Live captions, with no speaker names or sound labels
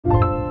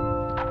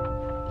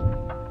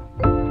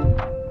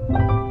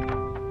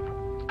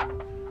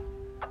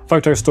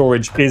Photo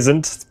storage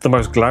isn't the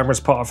most glamorous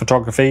part of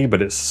photography,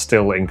 but it's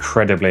still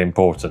incredibly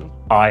important.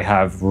 I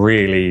have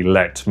really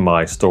let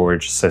my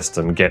storage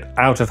system get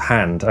out of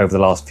hand over the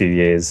last few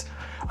years.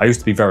 I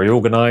used to be very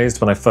organized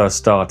when I first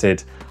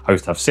started. I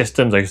used to have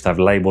systems, I used to have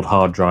labeled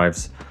hard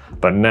drives,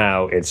 but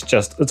now it's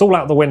all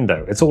out the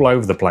window. It's all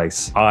over the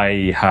place.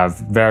 I have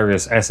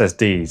various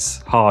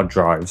SSDs, hard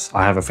drives.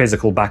 I have a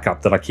physical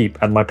backup that I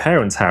keep at my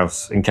parents'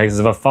 house in cases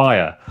of a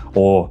fire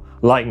or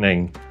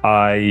lightning.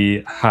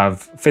 I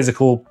have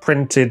physical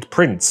printed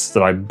prints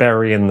that I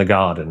bury in the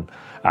garden.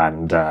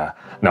 And no,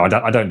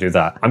 I don't do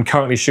that. I'm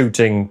currently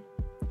shooting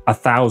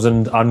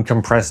 1,000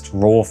 uncompressed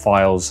RAW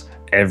files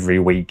every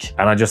week,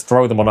 and I just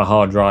throw them on a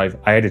hard drive.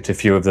 I edit a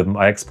few of them,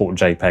 I export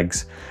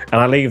JPEGs, and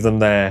I leave them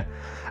there.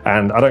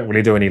 And I don't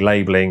really do any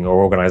labeling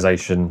or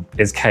organization.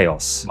 It's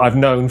chaos. I've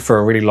known for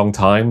a really long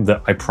time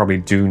that I probably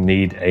do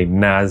need a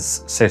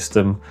NAS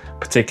system,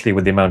 particularly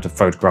with the amount of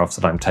photographs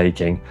that I'm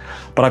taking.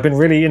 But I've been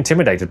really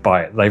intimidated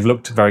by it. They've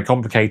looked very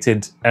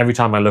complicated. Every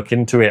time I look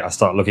into it, I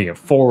start looking at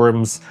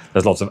forums.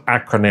 There's lots of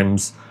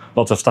acronyms,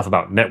 lots of stuff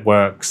about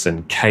networks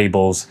and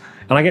cables,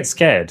 and I get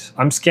scared.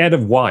 I'm scared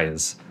of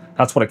wires.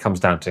 That's what it comes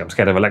down to. I'm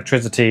scared of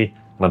electricity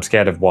and I'm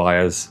scared of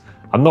wires.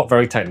 I'm not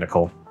very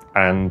technical,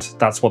 and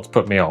that's what's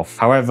put me off.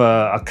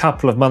 However, a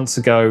couple of months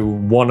ago,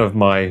 one of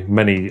my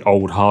many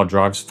old hard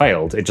drives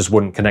failed. It just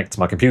wouldn't connect to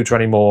my computer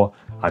anymore.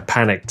 I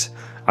panicked.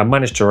 I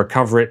managed to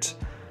recover it,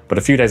 but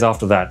a few days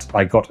after that,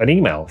 I got an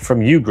email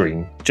from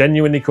UGREEN,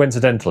 genuinely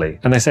coincidentally,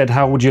 and they said,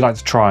 how would you like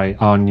to try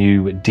our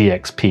new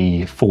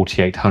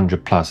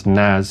DXP4800 Plus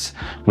NAS?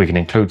 We can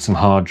include some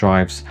hard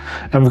drives,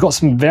 and we've got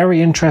some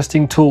very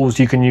interesting tools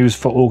you can use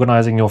for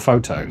organizing your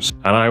photos.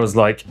 And I was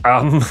like,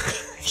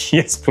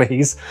 yes,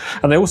 please.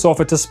 And they also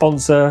offered to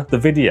sponsor the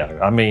video.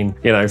 I mean,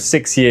 you know,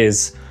 6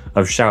 years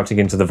of shouting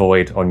into the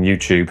void on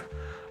YouTube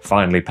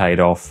finally paid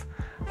off.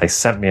 They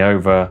sent me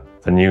over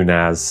the new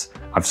NAS.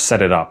 I've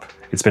set it up.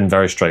 It's been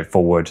very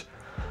straightforward.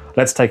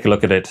 Let's take a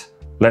look at it.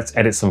 Let's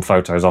edit some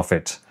photos off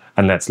it.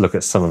 And let's look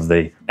at some of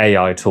the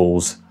AI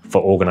tools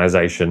for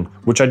organization,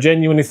 which I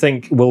genuinely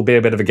think will be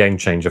a bit of a game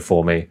changer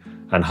for me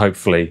and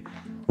hopefully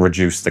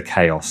reduce the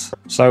chaos.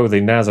 So the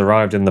NAS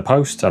arrived in the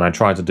post and I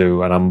tried to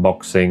do an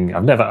unboxing.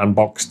 I've never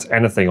unboxed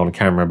anything on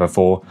camera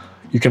before.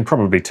 You can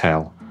probably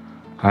tell.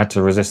 I had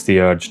to resist the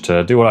urge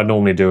to do what I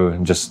normally do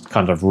and just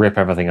kind of rip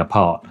everything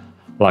apart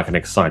like an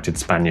excited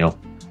spaniel.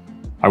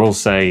 I will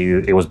say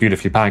it was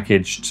beautifully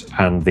packaged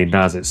and the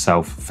NAS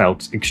itself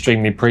felt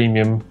extremely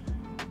premium,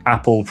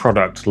 Apple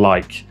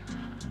product-like.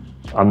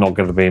 I'm not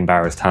going to be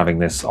embarrassed having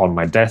this on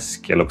my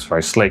desk. It looks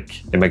very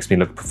slick. It makes me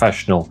look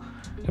professional.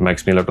 It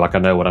makes me look like I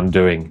know what I'm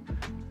doing,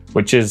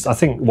 which is, I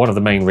think, one of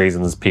the main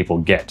reasons people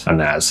get a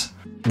NAS.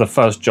 The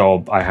first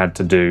job I had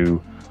to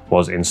do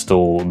was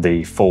install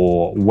the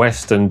 4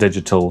 Western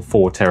Digital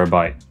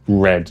 4TB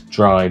red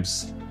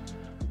drives.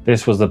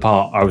 This was the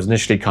part I was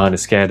initially kind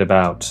of scared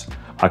about.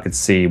 I could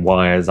see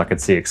wires, I could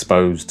see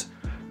exposed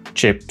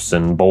chips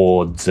and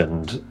boards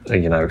and,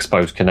 you know,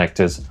 exposed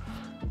connectors.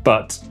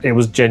 But it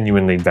was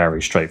genuinely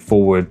very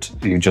straightforward.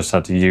 You just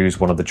had to use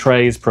one of the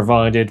trays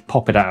provided,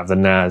 pop it out of the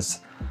NAS,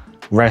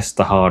 rest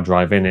the hard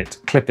drive in it,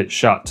 clip it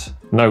shut,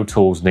 no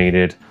tools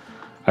needed,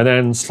 and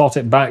then slot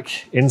it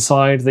back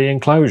inside the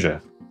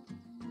enclosure.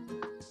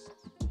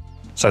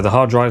 So the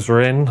hard drives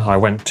were in. I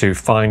went to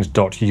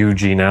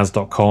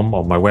find.ugnas.com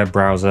on my web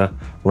browser,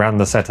 ran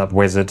the setup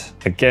wizard.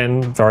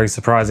 Again, very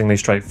surprisingly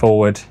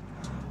straightforward.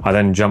 I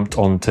then jumped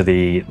onto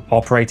the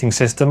operating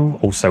system,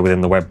 also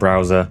within the web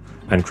browser,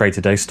 and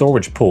created a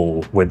storage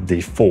pool with the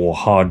 4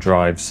 hard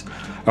drives.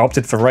 I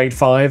opted for RAID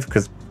 5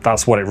 because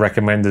that's what it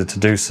recommended to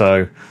do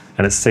so,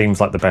 and it seems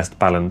like the best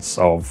balance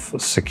of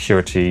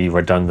security,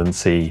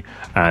 redundancy,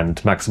 and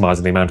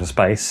maximizing the amount of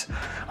space.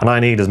 And I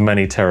need as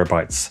many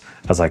terabytes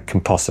as I can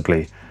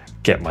possibly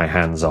get my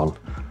hands on.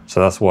 So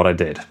that's what I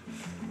did.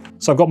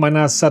 So I've got my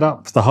NAS set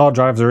up, the hard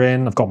drives are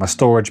in, I've got my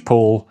storage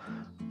pool.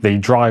 The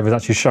drive is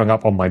actually showing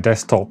up on my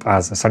desktop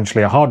as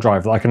essentially a hard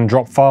drive that I can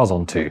drop files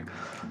onto.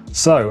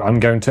 So I'm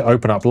going to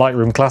open up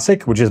Lightroom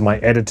Classic, which is my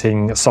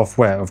editing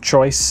software of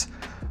choice.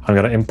 I'm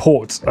going to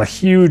import a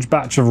huge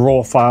batch of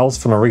RAW files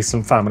from a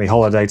recent family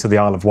holiday to the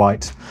Isle of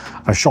Wight.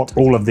 I shot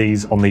all of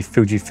these on the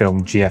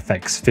Fujifilm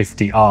GFX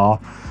 50R,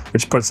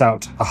 which puts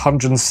out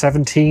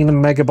 117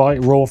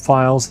 megabyte RAW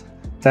files.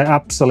 They're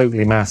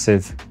absolutely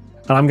massive.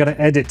 And I'm going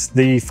to edit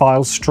the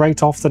files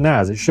straight off the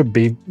NAS. It should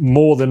be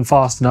more than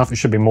fast enough. It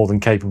should be more than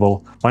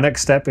capable. My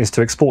next step is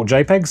to export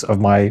JPEGs of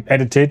my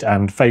edited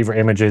and favorite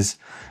images.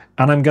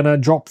 And I'm going to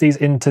drop these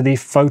into the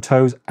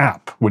Photos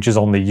app, which is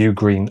on the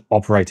UGREEN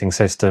operating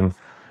system,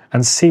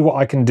 and see what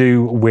I can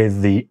do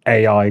with the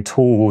AI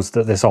tools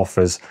that this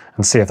offers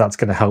and see if that's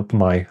going to help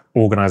my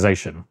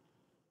organization.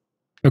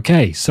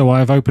 Okay, so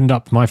I've opened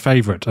up my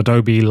favorite,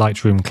 Adobe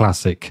Lightroom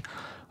Classic.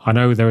 I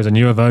know there is a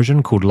newer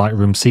version called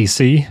Lightroom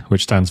CC,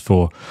 which stands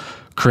for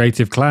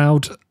Creative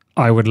Cloud.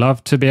 I would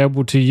love to be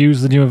able to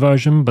use the newer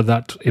version, but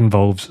that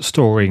involves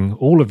storing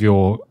all of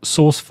your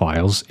source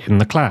files in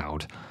the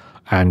cloud.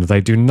 And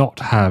they do not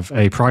have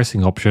a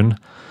pricing option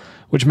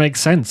which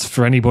makes sense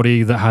for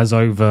anybody that has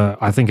over,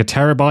 I think, 1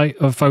 terabyte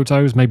of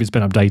photos. Maybe it's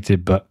been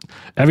updated, but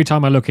every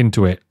time I look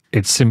into it,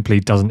 it simply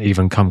doesn't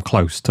even come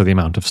close to the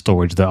amount of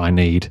storage that I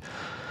need.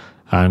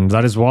 And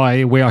that is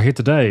why we are here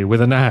today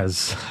with a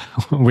NAS.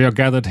 We are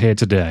gathered here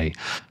today.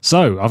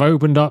 So I've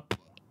opened up,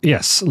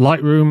 yes,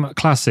 Lightroom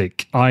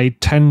Classic. I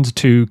tend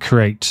to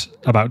create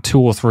about 2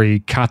 or 3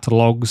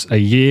 catalogs a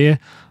year,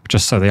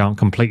 just so they aren't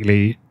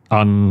completely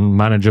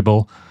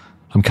unmanageable.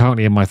 I'm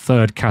currently in my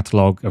 3rd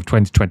catalog of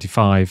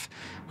 2025,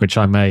 which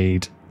I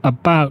made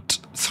about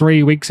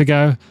 3 weeks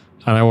ago,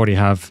 and I already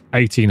have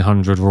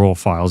 1,800 raw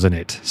files in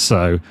it.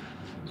 So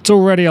it's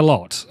already a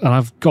lot. And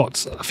I've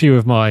got a few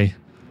of my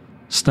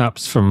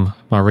snaps from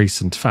my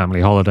recent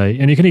family holiday,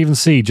 and you can even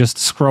see just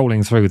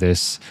scrolling through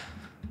this,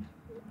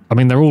 I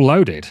mean, they're all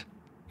loaded.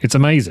 It's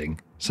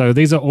amazing. So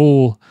these are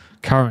all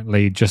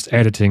currently just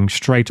editing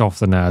straight off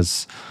the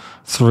NAS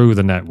through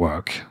the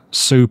network.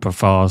 Super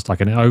fast. I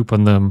can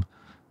open them,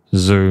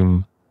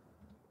 zoom.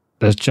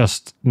 There's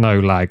just no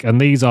lag. And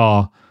these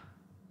are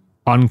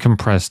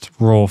uncompressed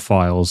raw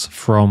files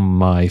from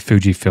my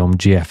Fujifilm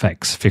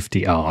GFX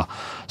 50R.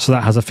 So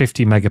that has a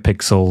 50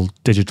 megapixel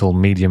digital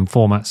medium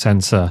format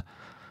sensor.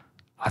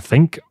 I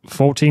think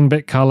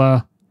 14-bit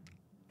color.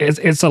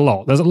 It's a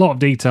lot. There's a lot of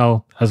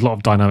detail. There's a lot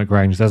of dynamic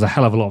range. There's a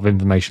hell of a lot of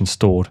information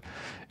stored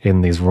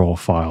in these raw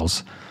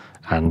files.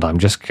 And I'm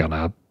just going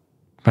to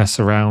mess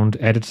around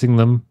editing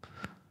them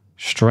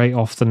straight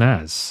off the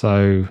NAS.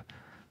 So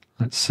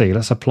let's see.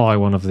 Let's apply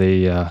one of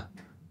the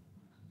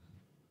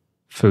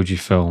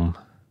Fujifilm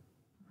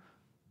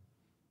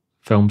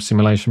film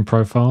simulation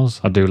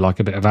profiles. I do like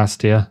a bit of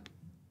Astia.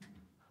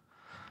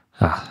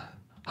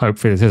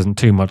 Hopefully this isn't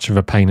too much of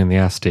a pain in the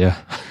Astia.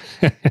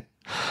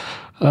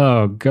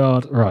 Oh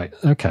God, right,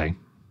 okay. And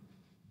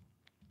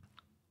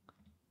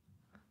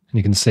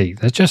you can see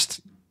they're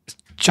just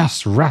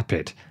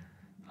rapid.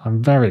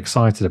 I'm very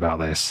excited about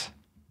this.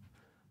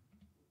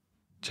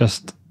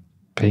 Just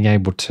being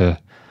able to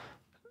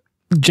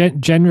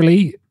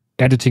generally,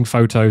 editing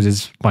photos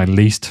is my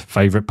least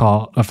favorite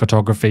part of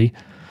photography.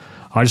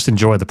 I just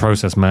enjoy the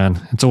process,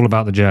 man. It's all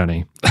about the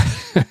journey.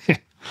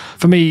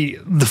 For me,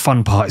 the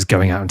fun part is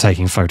going out and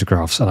taking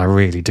photographs, and I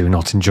really do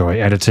not enjoy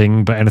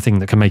editing, but anything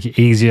that can make it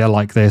easier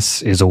like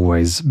this is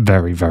always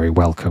very, very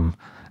welcome.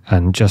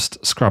 And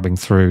just scrubbing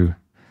through,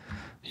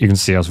 you can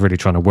see I was really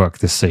trying to work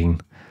this scene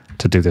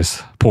to do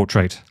this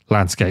portrait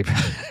landscape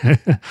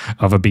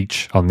of a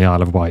beach on the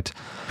Isle of Wight.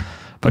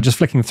 But just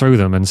flicking through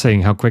them and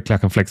seeing how quickly I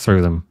can flick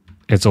through them,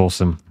 it's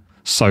awesome.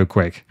 So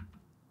quick.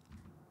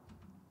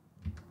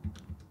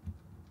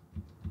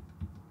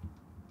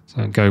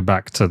 So go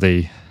back to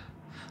the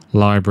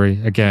library.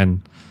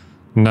 Again,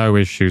 no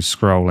issues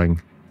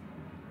scrolling.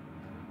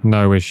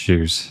 No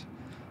issues.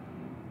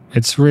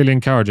 It's really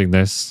encouraging,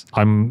 this.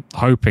 I'm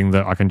hoping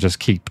that I can just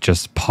keep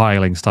just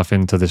piling stuff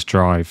into this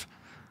drive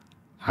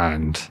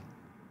and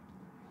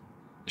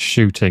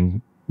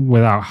shooting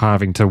without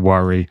having to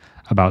worry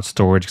about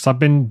storage, because I've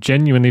been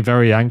genuinely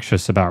very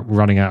anxious about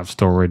running out of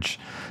storage,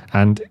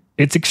 and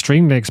it's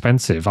extremely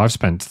expensive. I've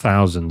spent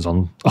thousands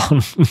on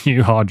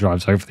new hard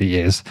drives over the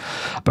years,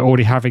 but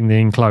already having the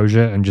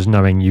enclosure and just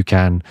knowing you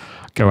can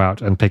go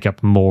out and pick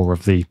up more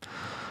of the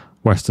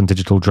Western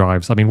Digital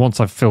drives. I mean, once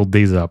I've filled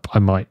these up, I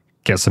might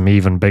get some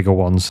even bigger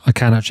ones. I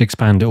can actually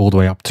expand it all the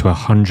way up to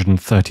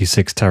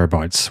 136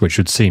 terabytes, which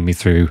should see me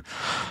through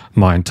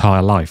my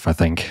entire life, I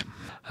think.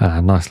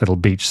 Nice little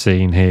beach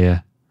scene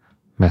here,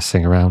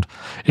 messing around.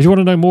 If you want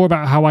to know more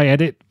about how I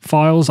edit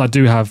files, I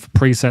do have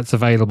presets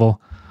available.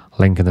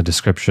 Link in the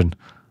description.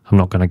 I'm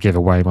not going to give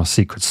away my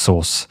secret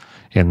sauce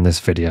in this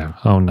video.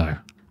 Oh no.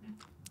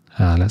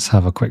 Let's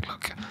have a quick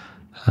look.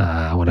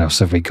 What else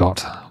have we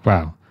got?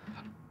 Wow.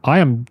 I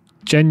am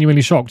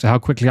genuinely shocked at how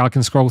quickly I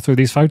can scroll through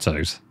these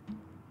photos.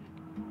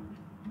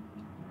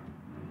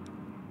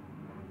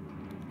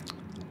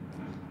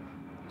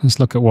 Let's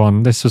look at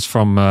one. This was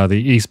from the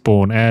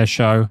Eastbourne Air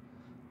Show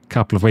a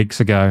couple of weeks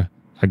ago.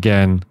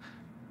 Again,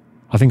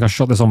 I think I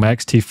shot this on my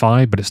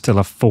X-T5, but it's still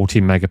a 40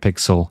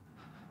 megapixel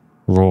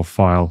raw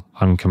file,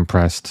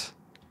 uncompressed.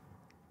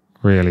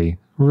 Really,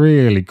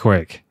 really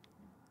quick.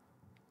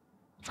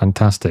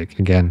 Fantastic.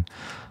 Again,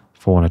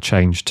 if I want to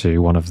change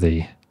to one of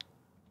the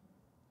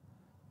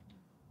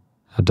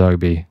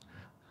Adobe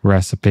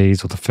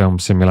recipes or the film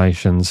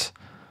simulations,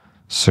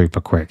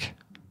 super quick.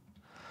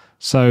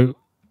 So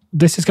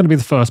this is going to be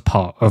the first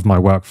part of my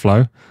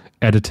workflow,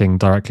 editing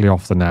directly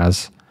off the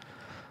NAS.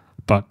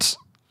 But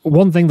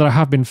one thing that I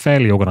have been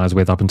fairly organized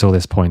with up until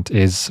this point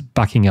is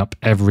backing up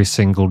every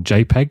single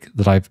JPEG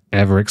that I've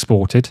ever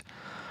exported.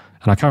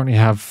 And I currently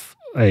have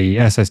a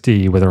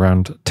SSD with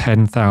around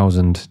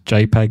 10,000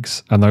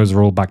 JPEGs, and those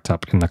are all backed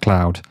up in the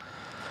cloud.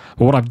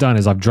 But what I've done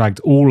is I've dragged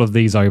all of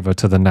these over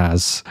to the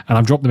NAS, and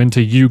I've dropped them into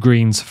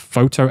UGREEN's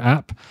photo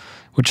app,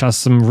 which has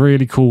some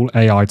really cool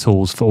AI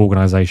tools for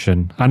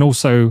organization, and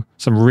also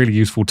some really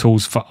useful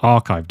tools for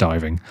archive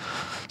diving.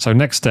 So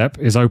next step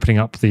is opening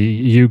up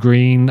the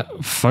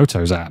UGREEN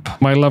Photos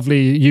app. My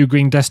lovely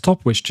UGREEN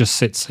desktop, which just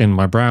sits in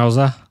my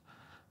browser.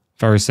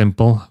 Very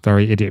simple,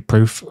 very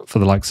idiot-proof for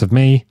the likes of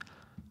me.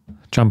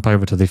 jump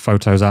over to the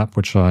Photos app,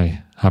 which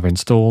I have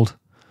installed.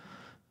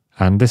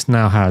 And this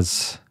now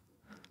has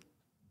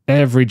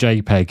every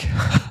JPEG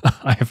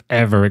I have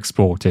ever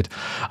exported.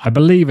 I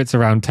believe it's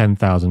around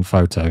 10,000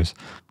 photos.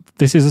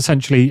 This is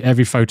essentially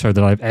every photo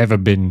that I've ever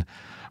been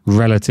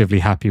relatively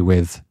happy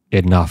with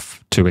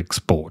enough to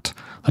export.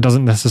 That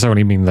doesn't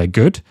necessarily mean they're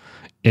good.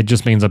 It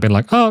just means I've been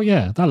like, oh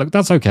yeah,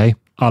 that's okay.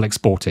 I'll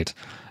export it.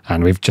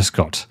 And we've just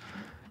got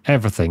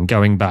everything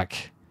going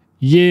back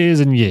years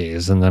and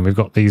years. And then we've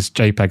got these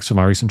JPEGs from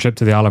my recent trip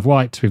to the Isle of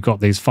Wight. We've got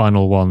these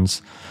final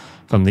ones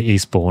from the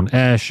Eastbourne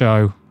Air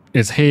Show.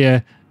 It's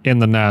here in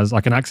the NAS.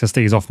 I can access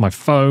these off my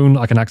phone.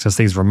 I can access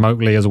these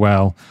remotely as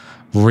well.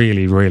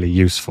 Really, really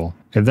useful.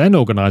 It then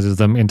organizes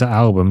them into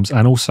albums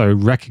and also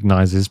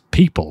recognizes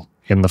people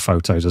in the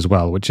photos as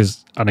well, which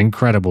is an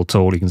incredible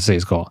tool. You can see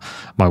it's got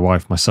my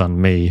wife, my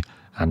son, me,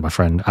 and my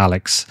friend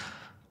Alex.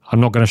 I'm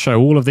not going to show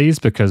all of these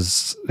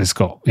because it's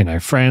got, you know,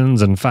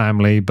 friends and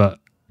family, but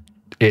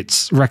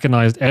it's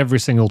recognized every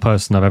single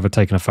person I've ever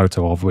taken a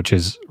photo of, which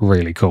is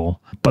really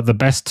cool. But the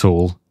best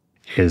tool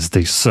is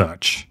the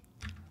search.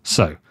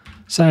 So,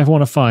 say I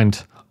want to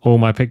find all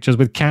my pictures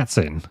with cats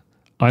in.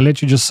 I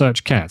literally just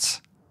search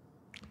cats.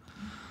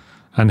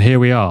 And here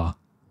we are.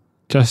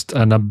 Just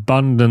an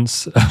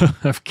abundance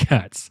of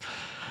cats.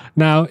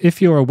 Now,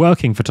 if you're a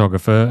working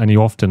photographer and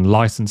you often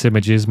license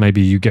images,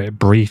 maybe you get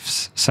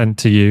briefs sent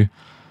to you,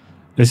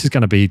 this is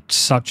going to be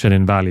such an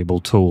invaluable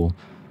tool.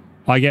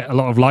 I get a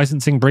lot of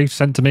licensing briefs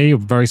sent to me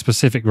of very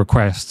specific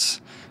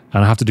requests,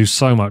 and I have to do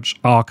so much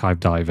archive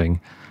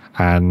diving,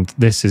 and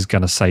this is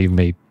going to save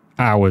me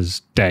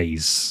hours,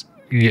 days.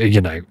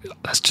 You know,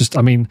 that's just,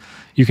 I mean,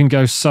 you can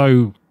go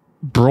so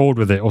broad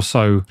with it or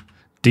so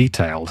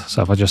detailed.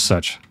 So if I just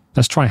search,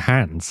 let's try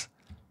hands.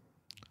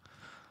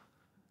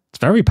 It's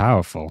very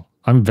powerful.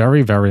 I'm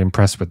very, very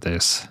impressed with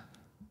this.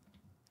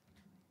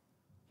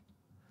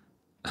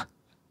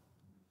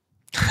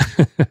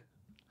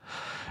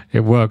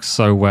 It works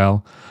so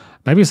well.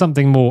 Maybe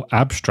something more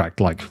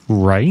abstract like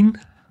rain.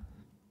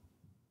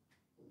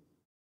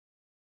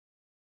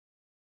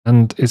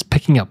 And it's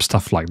picking up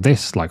stuff like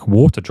this, like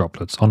water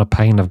droplets on a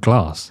pane of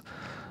glass.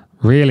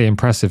 Really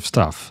impressive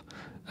stuff.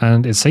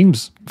 And it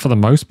seems, for the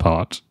most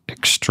part,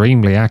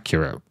 extremely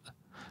accurate.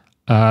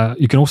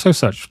 You can also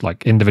search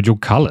like individual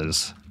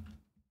colors.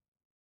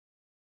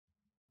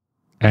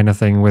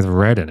 Anything with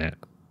red in it.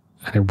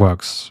 And it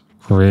works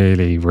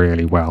really,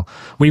 really well.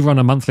 We run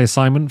a monthly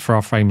assignment for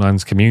our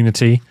Framelines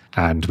community,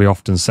 and we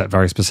often set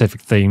very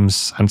specific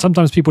themes, and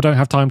sometimes people don't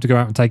have time to go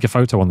out and take a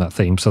photo on that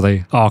theme, so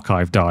they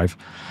archive dive.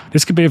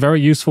 This could be a very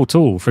useful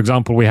tool. For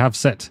example, we have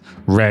set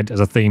red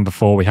as a theme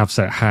before, we have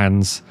set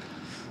hands.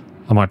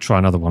 I might try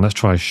another one. Let's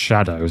try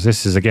shadows.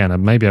 This is,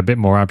 again, maybe a bit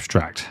more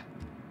abstract.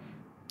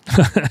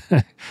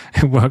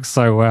 It works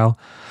so well.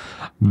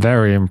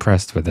 Very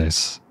impressed with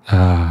this.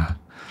 I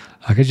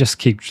could just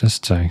keep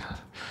saying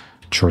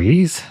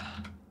trees.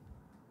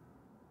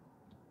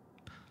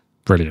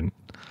 Brilliant.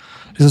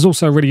 This is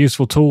also a really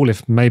useful tool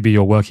if maybe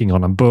you're working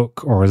on a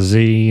book or a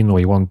zine, or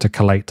you want to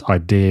collate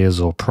ideas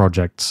or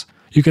projects.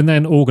 You can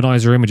then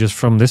organize your images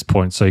from this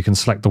point, so you can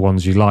select the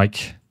ones you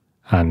like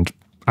and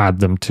add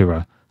them to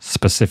a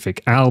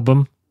specific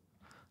album,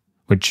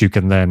 which you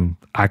can then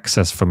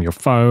access from your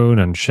phone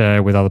and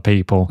share with other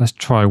people. Let's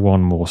try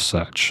one more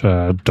search.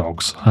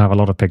 Dogs. I have a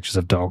lot of pictures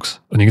of dogs.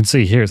 And you can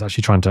see here it's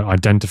actually trying to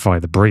identify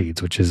the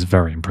breeds, which is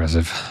very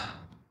impressive.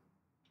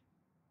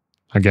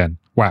 Again,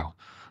 wow.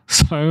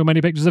 So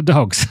many pictures of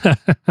dogs.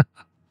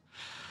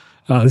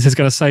 This is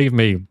going to save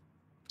me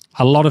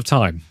a lot of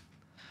time.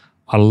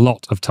 A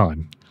lot of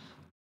time.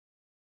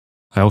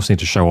 I also need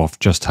to show off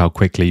just how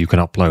quickly you can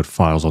upload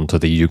files onto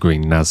the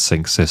UGREEN NAS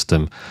sync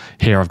system.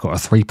 Here I've got a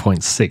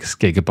 3.6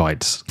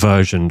 gigabytes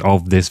version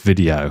of this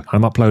video.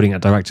 I'm uploading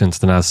it direct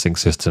into the NAS sync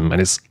system, and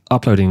it's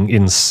uploading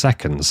in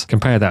seconds.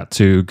 Compare that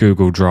to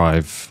Google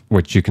Drive,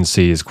 which you can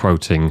see is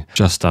quoting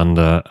just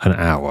under an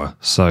hour.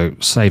 So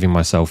saving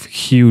myself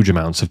huge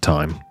amounts of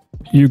time.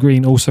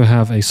 UGREEN also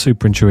have a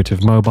super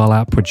intuitive mobile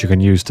app which you can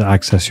use to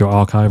access your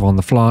archive on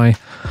the fly.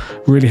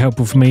 Really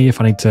helpful for me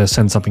if I need to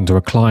send something to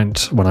a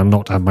client when I'm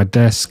not at my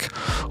desk,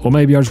 or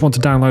maybe I just want to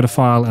download a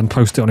file and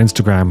post it on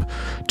Instagram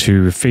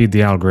to feed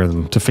the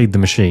algorithm, to feed the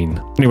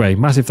machine. Anyway,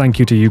 massive thank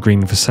you to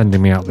UGREEN for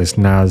sending me out this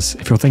NAS.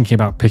 If you're thinking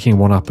about picking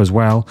one up as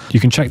well,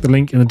 you can check the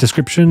link in the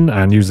description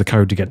and use the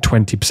code to get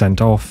 20%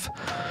 off.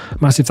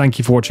 Massive thank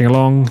you for watching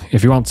along.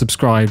 If you aren't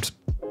subscribed,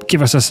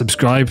 give us a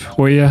subscribe,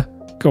 will you?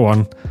 Go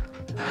on.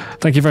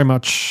 Thank you very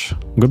much.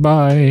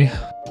 Goodbye.